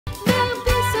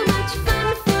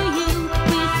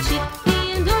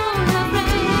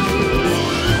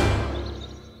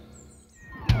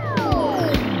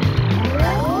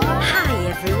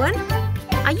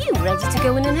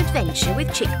go on an adventure with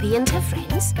Chickpea and her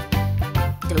friends?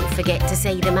 Don't forget to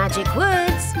say the magic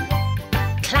words.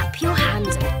 Clap your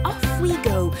hands and off we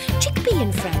go. Chickpea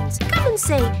and friends, come and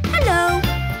say hello.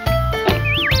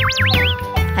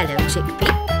 Hello,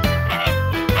 Chickpea.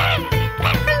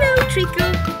 Hello,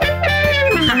 Treacle.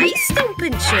 Hi, Stomp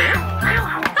and Chirp.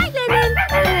 Hi, Lennon.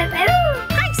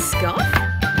 Hi, Scoff.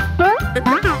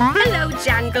 Hello,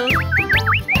 Jangle.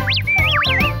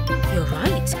 You're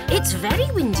right, it's very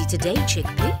windy today,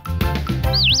 Chickpea.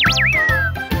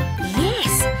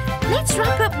 Yes, let's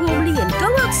wrap up warmly and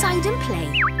go outside and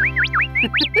play.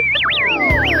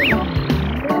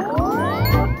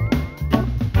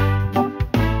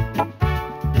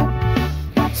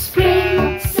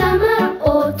 Spring, summer,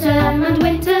 autumn and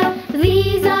winter,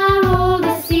 these are all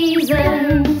the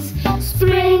seasons.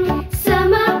 Spring,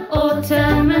 summer,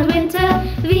 autumn and winter,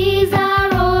 these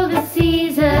are all the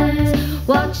seasons.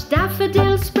 Watch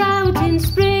daffodils sprout in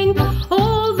spring,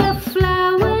 all the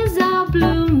flowers are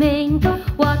blooming.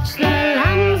 Watch the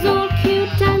lambs all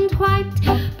cute and white,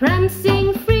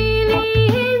 prancing freely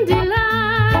in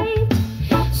delight.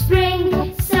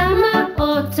 Spring, summer,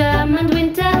 autumn and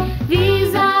winter,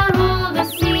 these are all the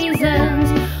seasons.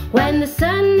 When the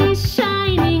sun is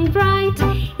shining bright,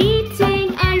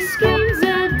 eating ice cream's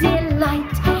a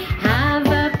delight. Have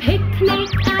a picnic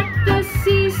at the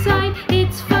seaside,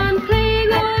 it's fun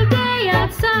playing all day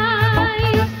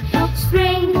outside.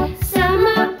 Spring,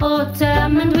 summer,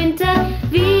 autumn and winter,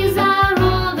 these are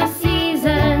all the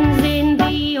seasons. In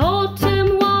the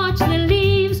autumn watch the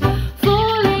leaves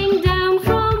falling down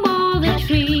from all the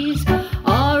trees.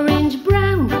 Orange,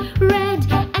 brown, red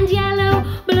and yellow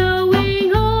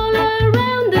blowing all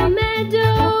around the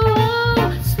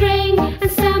meadow. Spring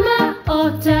and summer,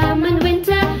 autumn and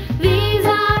winter, these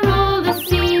are all the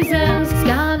seasons.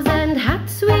 Scarves and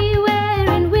hats we wear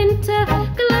in winter,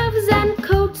 gloves and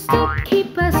coats to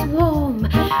keep us warm.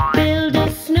 Build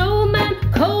a snowman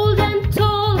cold and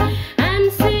tall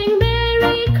and sing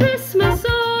Merry Christmas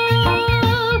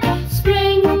all.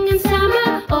 Spring and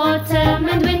summer, autumn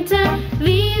and winter,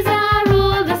 these are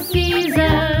all the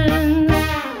seasons.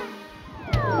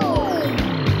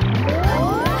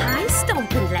 Hi,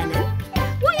 Stomp and Lennon.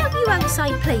 Why aren't you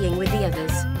outside playing with the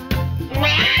others?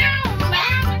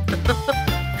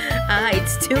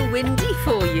 It's too windy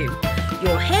for you.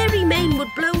 Your hairy mane would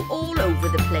blow all over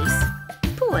the place.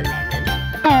 Poor Lennon.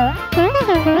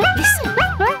 Listen,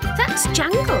 that's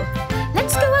Jangle.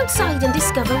 Let's go outside and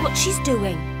discover what she's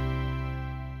doing.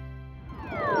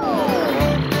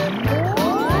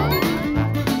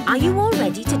 Are you all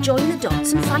ready to join the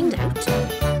dots and find out?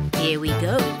 Here we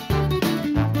go.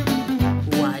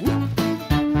 1,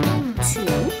 2,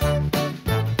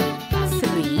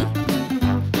 3,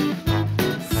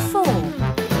 4.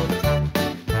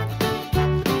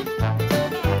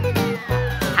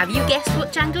 Have you guessed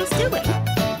what Jangle's doing?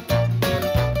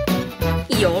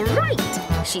 You're right.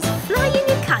 She's flying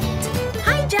a kite.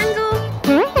 Hi, Jangle.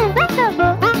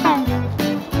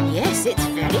 Yes, it's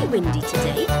very windy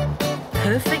today.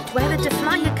 Perfect weather to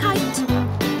fly a kite.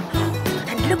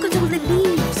 And look at all the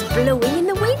leaves blowing in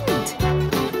the wind.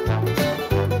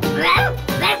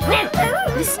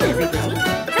 Listen, everybody.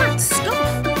 That's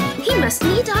Scoff. He must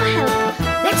need our help.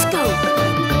 Let's go.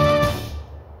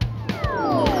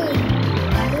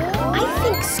 I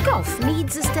think Scoff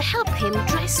needs us to help him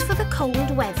dress for the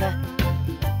cold weather.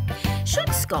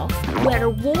 Should Scoff wear a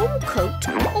warm coat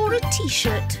or a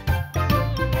t-shirt?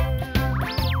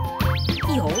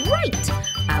 You're right,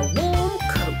 a warm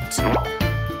coat.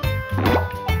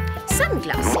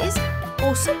 Sunglasses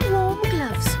or some warm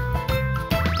gloves?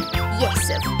 Yes,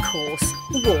 of course,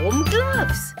 warm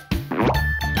gloves.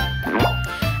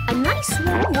 A nice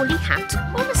warm woolly hat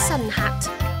or a sun hat?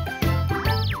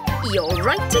 You're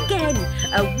right again,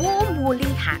 a warm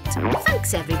woolly hat.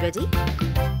 Thanks, everybody.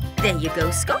 There you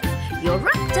go, Scoff. You're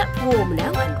wrapped up warm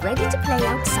now and ready to play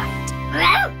outside.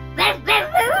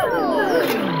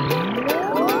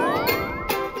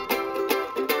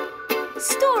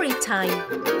 Story time.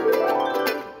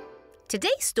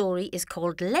 Today's story is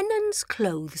called Lennon's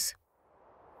Clothes.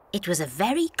 It was a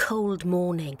very cold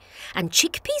morning and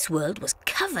Chickpea's world was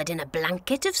covered in a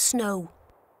blanket of snow.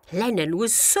 Lennon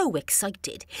was so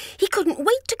excited. He couldn't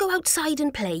wait to go outside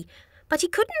and play, but he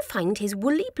couldn't find his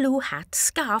woolly blue hat,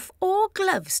 scarf or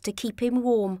gloves to keep him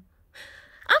warm.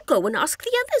 I'll go and ask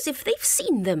the others if they've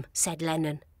seen them, said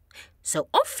Lennon. So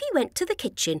off he went to the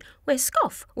kitchen where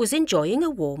Scoff was enjoying a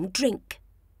warm drink.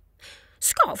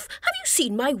 Scoff, have you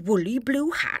seen my woolly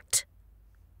blue hat?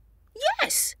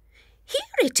 Yes, here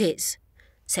it is,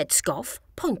 said Scoff,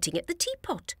 pointing at the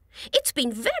teapot. It's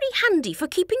been very handy for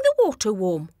keeping the water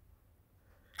warm.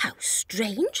 How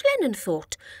strange, Lennon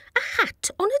thought. A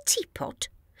hat on a teapot.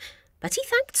 But he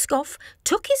thanked Scoff,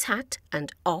 took his hat,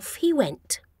 and off he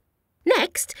went.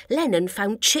 Next, Lennon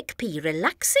found Chickpea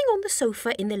relaxing on the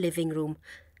sofa in the living room.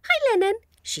 "Hi, Lennon,"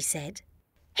 she said.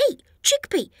 "Hey,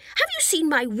 Chickpea, have you seen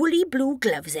my woolly blue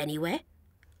gloves anywhere?"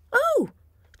 "Oh,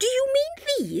 do you mean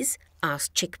these?"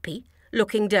 asked Chickpea,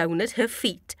 looking down at her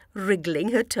feet, wriggling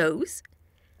her toes.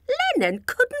 Lennon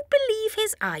couldn't believe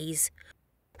his eyes.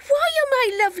 "Why are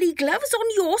my lovely gloves on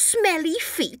your smelly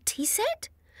feet?" he said.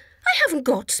 "I haven't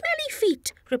got smelly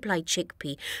feet," replied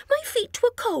Chickpea. "My feet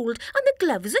were cold and the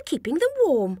gloves are keeping them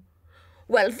warm."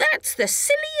 "Well, that's the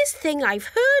silliest thing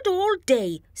I've heard all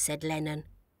day," said Lennon.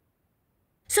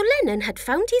 So Lennon had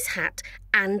found his hat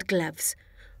and gloves.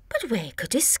 But where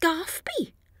could his scarf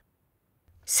be?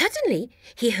 Suddenly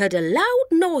he heard a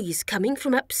loud noise coming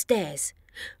from upstairs.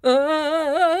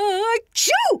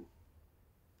 Achoo!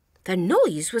 The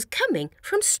noise was coming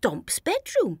from Stomp's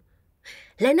bedroom.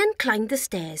 Lennon climbed the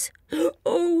stairs.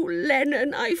 "Oh,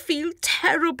 Lennon, I feel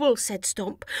terrible," said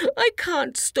Stomp. "I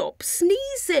can't stop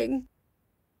sneezing."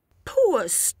 Poor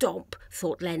Stomp,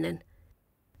 thought Lennon.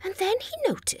 And then he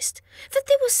noticed that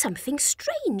there was something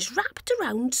strange wrapped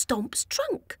around Stomp's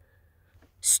trunk.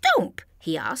 "Stomp,"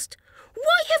 he asked,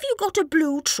 "why have you got a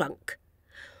blue trunk?"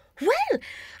 "Well,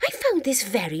 I found this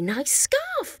very nice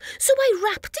scarf, so I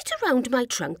wrapped it around my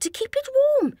trunk to keep it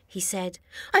warm," he said.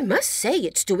 "I must say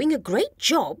it's doing a great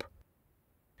job."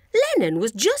 Lennon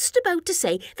was just about to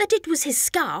say that it was his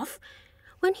scarf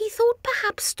when he thought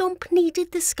perhaps Stomp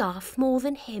needed the scarf more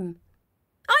than him.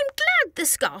 "I'm glad the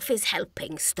scarf is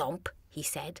helping, Stomp," he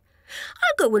said.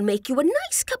 "I'll go and make you a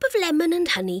nice cup of lemon and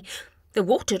honey. The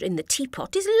water in the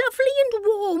teapot is lovely and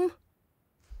warm."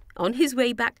 On his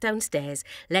way back downstairs,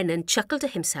 Lennon chuckled to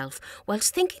himself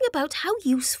whilst thinking about how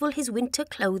useful his winter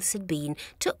clothes had been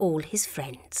to all his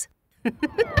friends.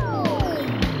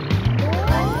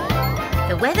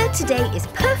 The weather today is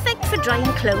perfect for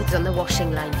drying clothes on the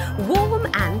washing line, warm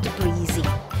and breezy.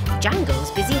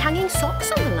 Jangle's busy hanging socks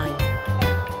on the line.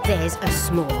 There's a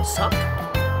small sock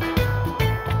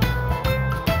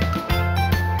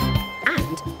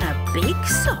and a big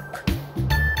sock.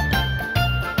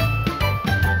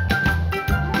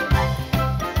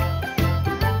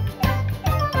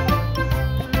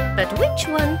 But which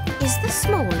one is the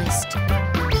smallest?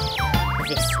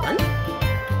 This one?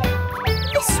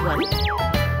 This one?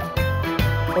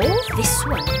 Or this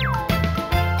one?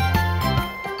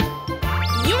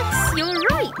 Yes, you're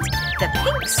right. The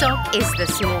pink sock is the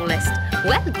smallest.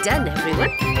 Well done,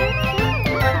 everyone.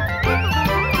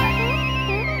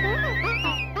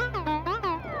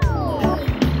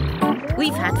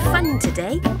 We've had fun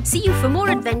today. See you for more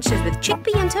adventures with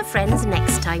Chickpea and her friends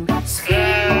next time.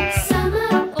 Spring,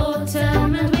 summer,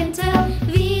 autumn and winter,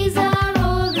 these are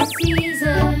all the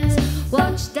seasons.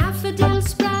 Watch daffodils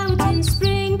sprout in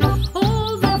spring,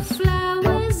 all the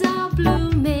flowers are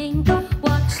blooming.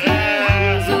 Watch the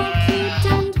lambs all cute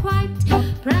and white,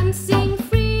 prancing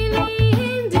freely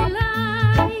in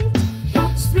delight.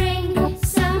 Spring,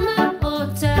 summer,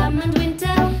 autumn and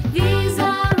winter, these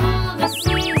are all the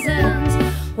seasons.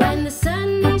 When the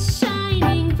sun is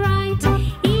shining bright,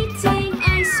 eating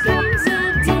ice cream's a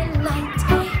delight.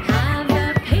 Have a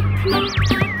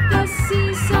picnic at the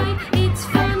seaside, it's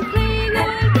fun playing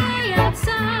all day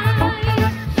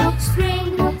outside.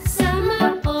 Spring,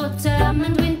 summer, autumn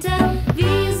and winter,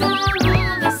 these are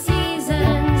all the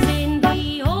seasons. In the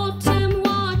autumn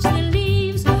watch the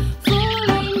leaves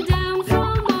falling down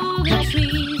from all the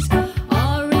trees.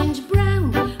 Orange,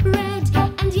 brown, red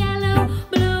and yellow,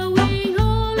 blowing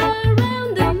all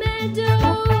around the meadow.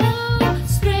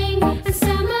 Spring and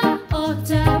summer,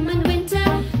 autumn and winter,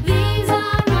 these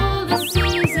are all the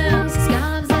seasons.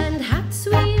 Scarves and hats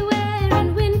we wear in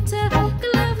winter,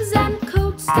 gloves and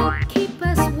coats to keep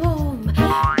us warm.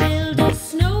 Build a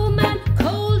snowman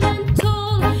cold and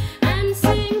tall, and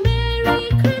sing Merry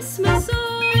Christmas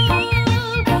all.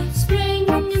 Spring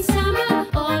and summer,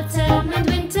 autumn and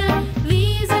winter,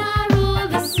 these are all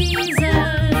the seasons.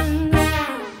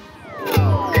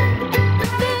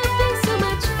 There'll be so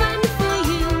much fun for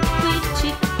you with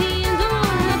Chickpea and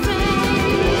all her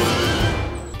friends.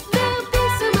 There'll be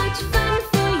so much fun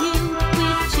for you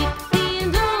with Chickpea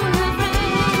and all her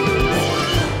friends.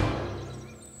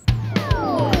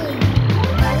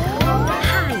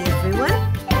 Hi, everyone.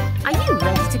 Are you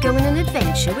ready to go on an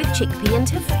adventure with Chickpea and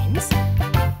her friends?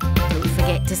 Don't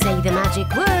forget to say the magic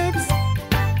words.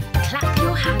 Clap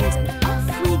your hands and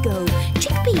off we go.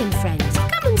 Chickpea and friends,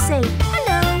 come and say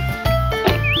hello.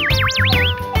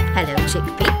 Hello,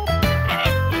 Chickpea.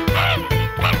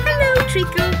 Hello,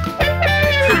 Treacle.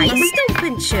 Hi, Stomp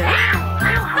and Chirp.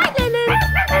 Hi, Lennon.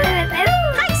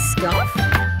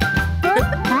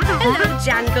 Hello,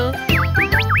 Jangle.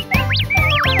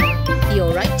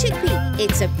 You're right, Chickpea.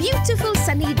 It's a beautiful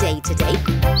sunny day today.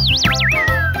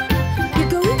 You're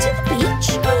going to the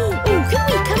beach? Oh, can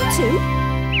we come too?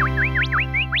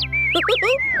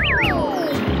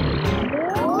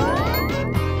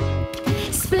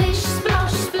 Splish,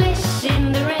 splosh, splish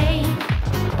in the rain.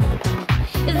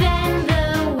 Then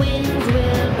the wind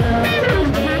will blow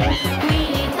again. We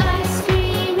eat ice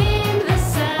cream in the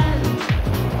sun.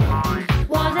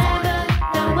 Whatever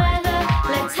the weather,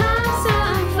 let's have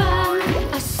some fun.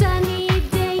 A sunny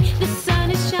day, the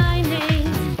sun is shining.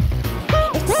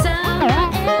 It's summer,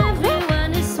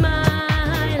 everyone is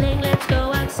smiling. Let's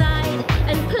go outside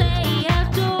and play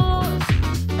outdoors.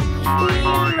 We'll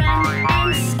run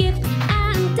and skip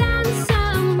and dance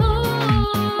some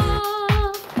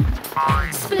more.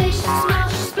 Splish,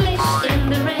 splash, splish in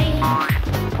the rain.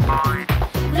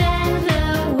 Then the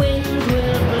wind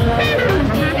will blow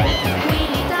again. We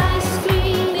eat ice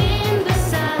cream in the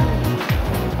sun.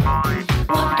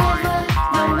 Whatever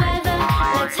the weather,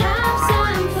 let's have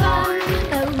some fun.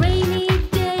 A rainy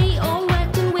day or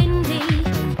wet and windy.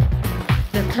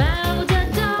 The clouds are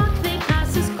dark, they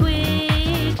pass us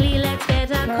quickly. Let's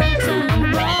get our coats and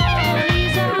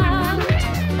brollies out.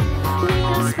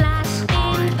 We'll splash in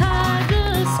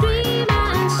puddles, scream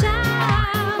and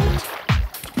shout.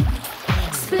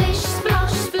 Splish,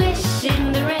 splosh, splish in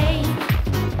the rain.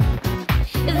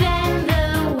 Then the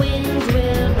wind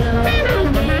will blow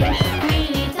again.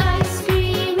 We'll eat ice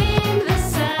cream in the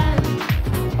sun.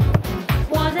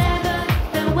 Whatever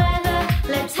the weather,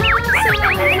 let's have some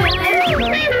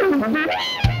fun.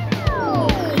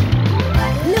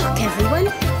 Look, everyone.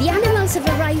 The animals have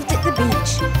arrived at the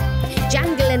beach.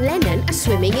 Jangle and Lennon are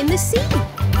swimming in the sea.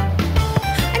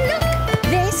 And look,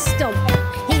 there's Stomp.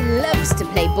 He loves to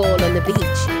play ball on the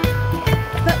beach.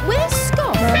 But where's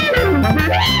Scoff?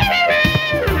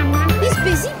 He's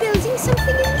busy building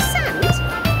something in the sand.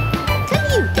 Can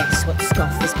you guess what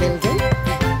Scoff is building?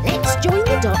 Let's join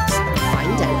the dots and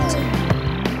find out.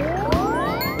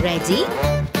 Ready?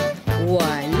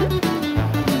 1,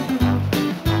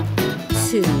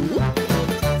 2,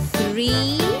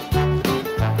 3,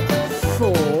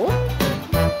 4,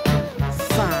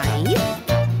 5,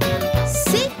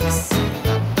 6,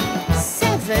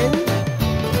 7,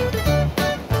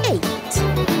 8.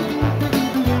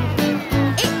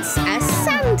 It's a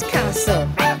sandcastle.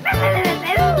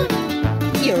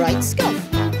 You're right, Scoff.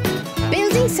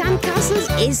 Building sandcastles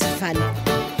is fun.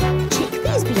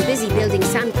 Chickpea's been busy building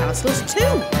sandcastles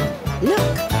too.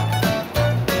 Look.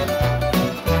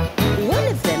 One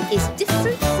of them is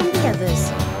different from the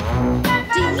others.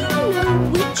 Do you know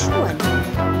which one?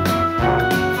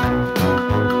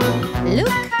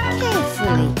 Look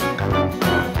carefully.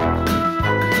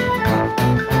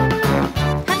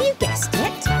 Have you guessed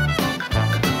yet?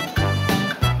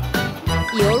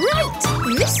 You're right,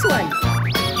 this one.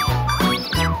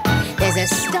 There's a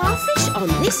starfish on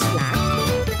this flag,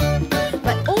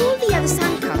 but all the other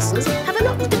sandcastles have an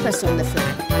octopus on the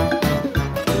flag.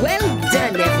 Well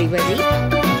done, everybody.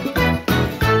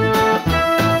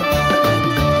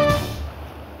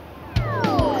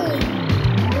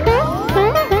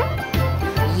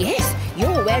 Yes,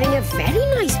 you're wearing a very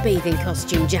nice bathing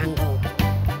costume, Jangle.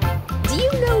 Do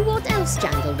you know what else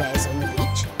Jangle wears on the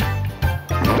beach?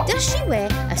 Does she wear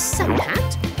a sun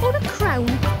hat or a crown?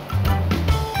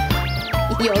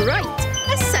 You're right,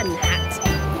 a sun hat.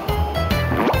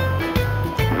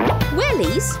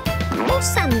 Wellies or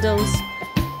sandals?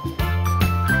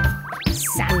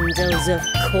 Sandals, of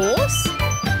course.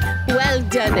 Well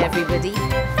done, everybody.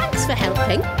 Thanks for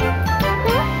helping.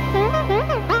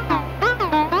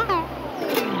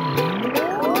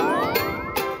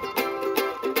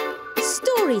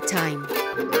 Story time.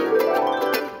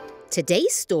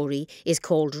 Today's story is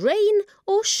called Rain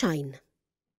or Shine.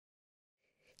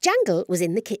 Jangle was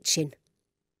in the kitchen.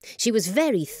 She was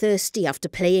very thirsty after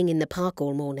playing in the park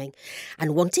all morning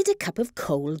and wanted a cup of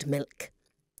cold milk.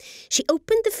 She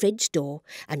opened the fridge door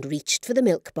and reached for the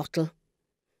milk bottle.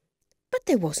 But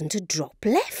there wasn't a drop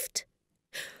left.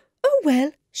 "Oh,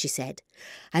 well," she said,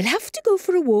 "I'll have to go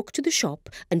for a walk to the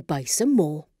shop and buy some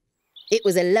more." It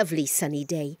was a lovely sunny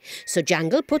day, so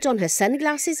Jangle put on her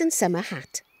sunglasses and summer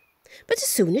hat. But as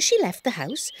soon as she left the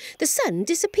house, the sun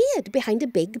disappeared behind a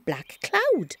big black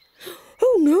cloud.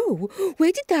 "Oh no,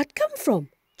 where did that come from?"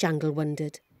 Jangle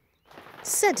wondered.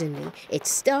 Suddenly, it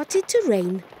started to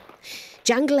rain.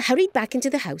 Jangle hurried back into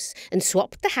the house and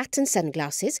swapped the hat and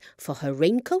sunglasses for her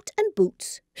raincoat and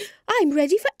boots. "I'm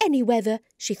ready for any weather,"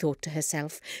 she thought to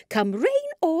herself, "come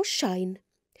rain or shine."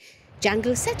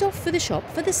 Jangle set off for the shop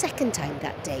for the second time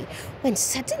that day, when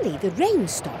suddenly the rain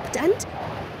stopped and...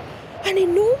 An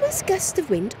enormous gust of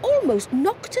wind almost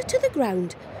knocked her to the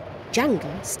ground.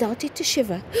 Jangle started to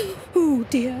shiver. "Oh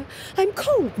dear, I'm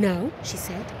cold now," she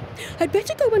said. "I'd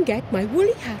better go and get my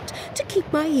woolly hat to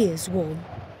keep my ears warm."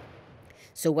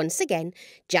 So once again,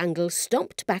 Jangle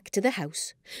stomped back to the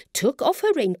house, took off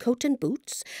her raincoat and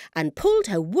boots, and pulled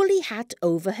her woolly hat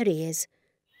over her ears.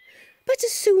 But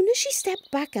as soon as she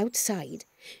stepped back outside,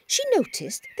 she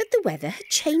noticed that the weather had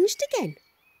changed again.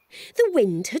 The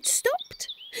wind had stopped,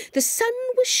 the sun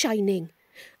was shining,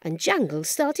 and Jangle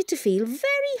started to feel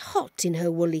very hot in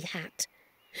her woolly hat.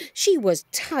 She was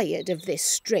tired of this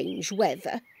strange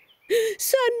weather.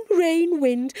 Sun, rain,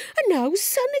 wind, and now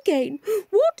sun again.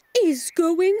 What is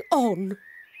going on?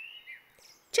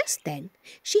 Just then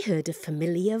she heard a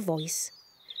familiar voice.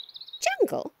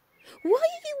 "Jangle, why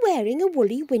are you wearing a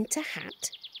woolly winter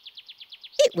hat?"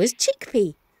 It was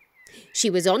Chickpea. She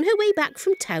was on her way back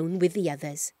from town with the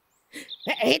others.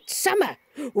 "It's summer.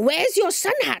 Where's your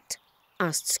sun hat?"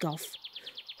 asked Scoff.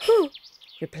 "Huh,"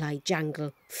 replied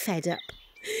Jangle, fed up.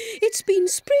 "It's been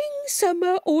spring,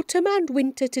 summer, autumn and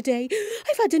winter today.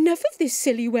 I've had enough of this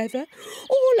silly weather.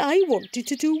 All I wanted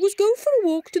to do was go for a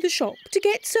walk to the shop to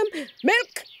get some—"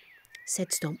 "Milk,"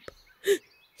 said Stomp.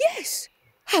 "Yes,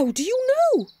 how do you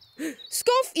know?"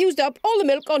 "Scoff used up all the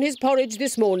milk on his porridge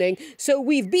this morning, so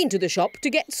we've been to the shop to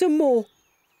get some more."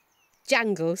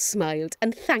 Jangle smiled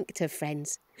and thanked her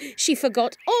friends. She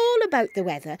forgot all about the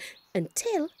weather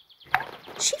until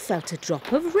she felt a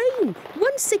drop of rain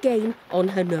once again on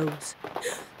her nose.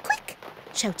 "Quick!"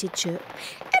 shouted Chirp.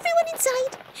 "Everyone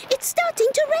inside! It's starting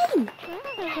to rain!"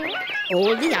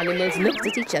 All the animals looked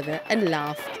at each other and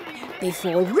laughed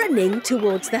before running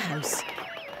towards the house.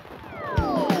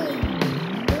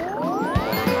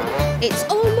 It's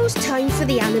almost time for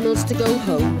the animals to go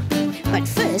home, but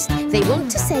first they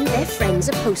want to send their friends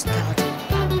a postcard.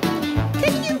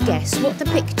 Can you guess what the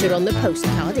picture on the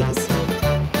postcard is?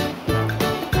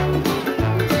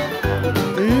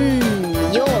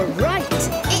 You're right.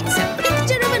 It's a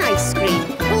picture of an ice cream.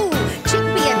 Oh,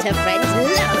 Chickpea and her friends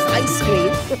love ice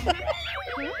cream.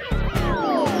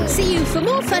 See you for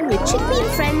more fun with Chickpea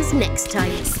and friends next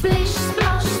time. Splish, splash.